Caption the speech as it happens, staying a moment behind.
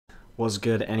What's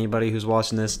good, anybody who's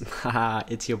watching this? Haha,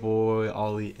 it's your boy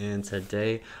Ollie, and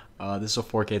today this is a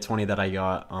 4K20 that I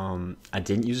got. I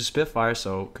didn't use a Spitfire,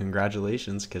 so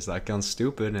congratulations, because that gun's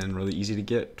stupid and really easy to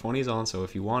get 20s on. So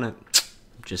if you want it,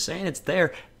 just saying, it's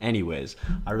there. Anyways,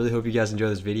 I really hope you guys enjoy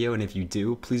this video, and if you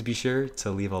do, please be sure to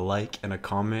leave a like and a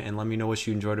comment and let me know what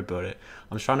you enjoyed about it.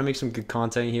 I'm trying to make some good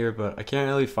content here, but I can't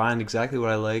really find exactly what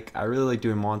I like. I really like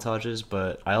doing montages,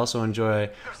 but I also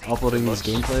enjoy uploading these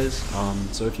gameplays.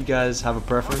 So if you guys have a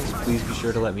preference, please be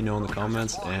sure to let me know in the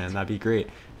comments, and that'd be great.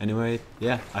 Anyway,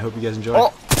 yeah, I hope you guys enjoy.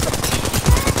 Oh.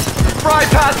 Fry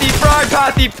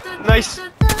pathy, nice.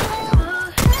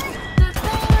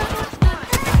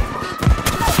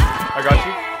 I got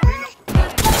you.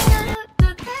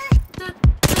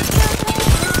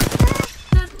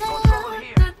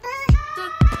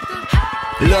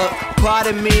 Look, part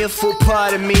of me, a full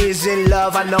part of me is in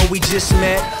love. I know we just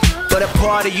met, but a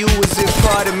part of you is a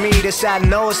part of me. That's I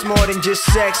know it's more than just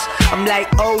sex. I'm like,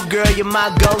 oh girl, you're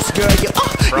my ghost girl. You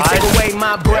take away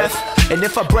my breath. And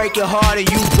if I break your heart and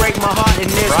you break my heart, and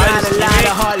there's not a lot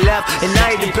of heart left, and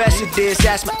I ain't the best at this,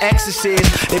 that's my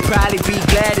exorcist. They'd probably be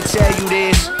glad to tell you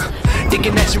this,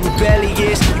 thinking that you're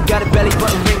rebellious. You got a belly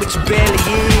button ring, but you barely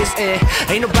is. And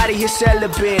ain't nobody here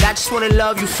celibate. I just wanna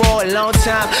love you for a long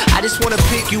time. I just wanna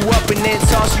pick you up and then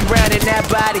toss you around, and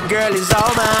that body, girl, is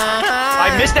all mine.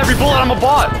 I missed every bullet, I'm a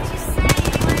bot.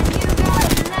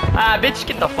 Ah, bitch,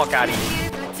 get the fuck out of here.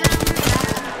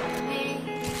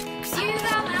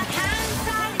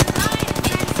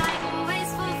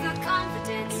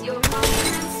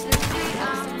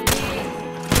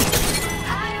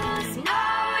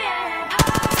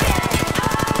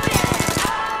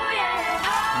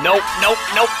 Nope.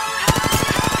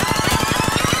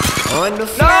 On the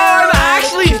no, I'm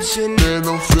actually. Kitchen, and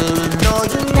I'm feeling no,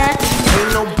 you're not.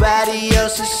 Ain't nobody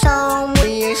else's home.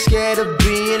 We ain't scared of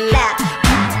being loud.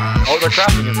 Oh, they're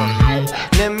crafting in front of me.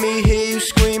 Let me hear you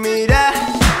scream it out.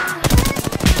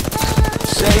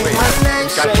 Say my name,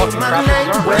 say my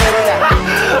name, wear it out.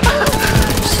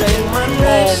 Say my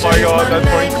name, oh my God, that's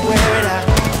funny. Wear it out.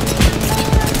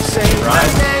 Say my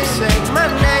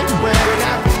name, wear it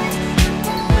out.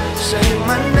 Say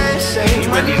my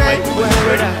name,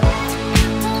 wear it out.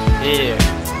 Yeah,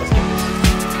 let's get this.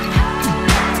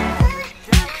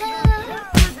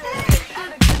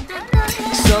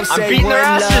 Some say one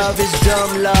love is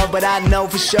dumb love, but I know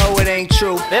for sure it ain't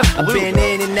true. I've been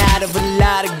in and out of a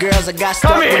lot of girls. I got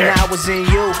stuck when I was in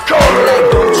you.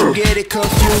 Like, don't you get it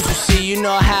confused? You see, you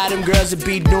know how them girls would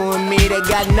be doing me. They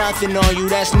got nothing on you,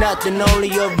 that's nothing.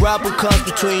 Only a rubber comes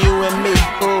between you and me.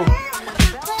 Ooh,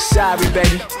 sorry,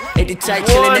 baby. Ain't the type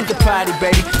chillin' at the party,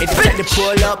 baby. Ain't the type to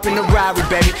pull up in the Rari,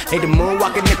 baby. Ain't the moon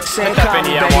walking at the same car,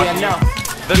 baby. I know.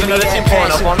 There's another team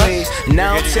pulling up on us.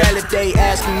 Now don't tell if they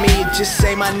asking me. Just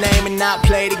say my name and not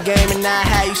play the game and not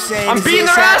how you say it. I'm beating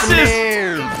their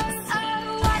asses.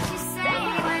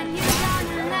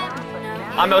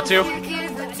 I'm out too.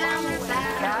 Hit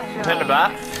the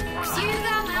bat.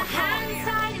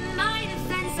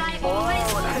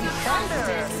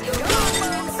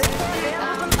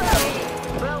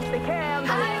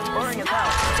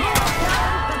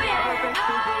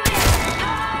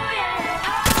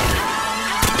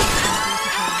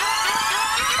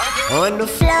 On the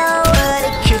floor of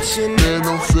the kitchen, and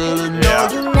I'm feeling no,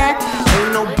 you're not.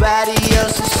 Ain't nobody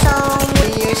else's home.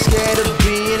 We ain't scared of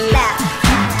being loud.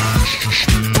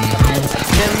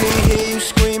 Let me hear you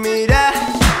scream it out.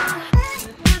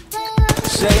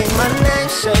 Say my name,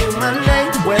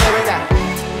 wear it out.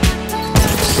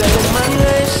 Say my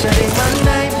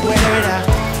name, wear it out.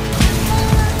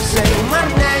 Say my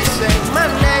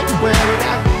name, wear it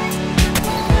out.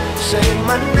 Say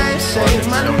my name,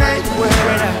 wear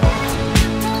it out.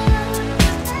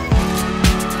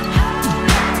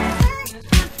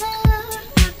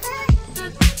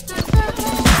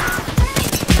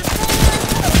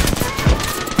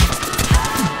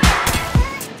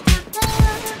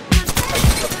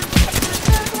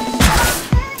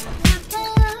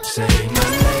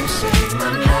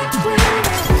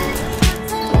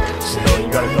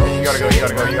 You gotta go.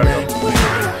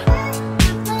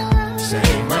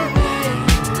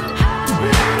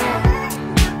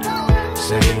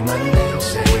 Say my name,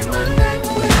 say my name,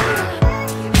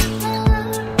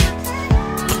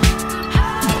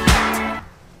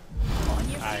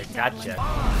 I gotcha.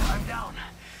 I'm down.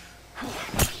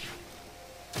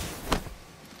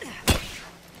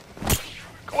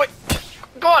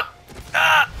 Go on.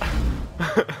 Ah.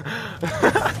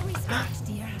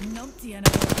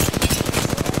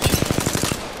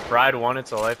 Ride one,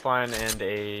 it's a lifeline and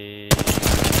a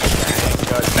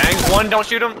bang one, don't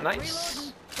shoot him.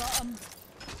 Nice.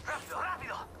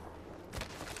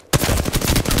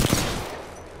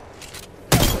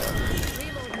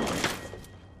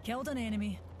 Killed an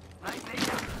enemy.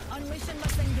 Unleashing my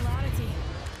singularity.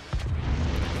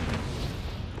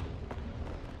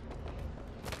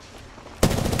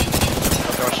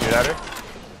 Don't shoot at her.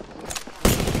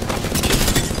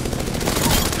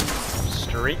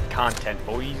 Straight content,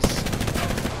 boys.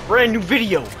 Brand new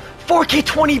video. 4K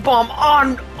 20 bomb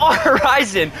on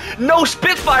Horizon. No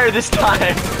Spitfire this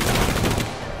time.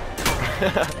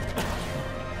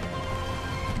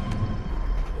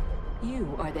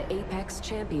 You are the Apex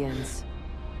champions.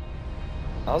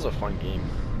 That was a fun game.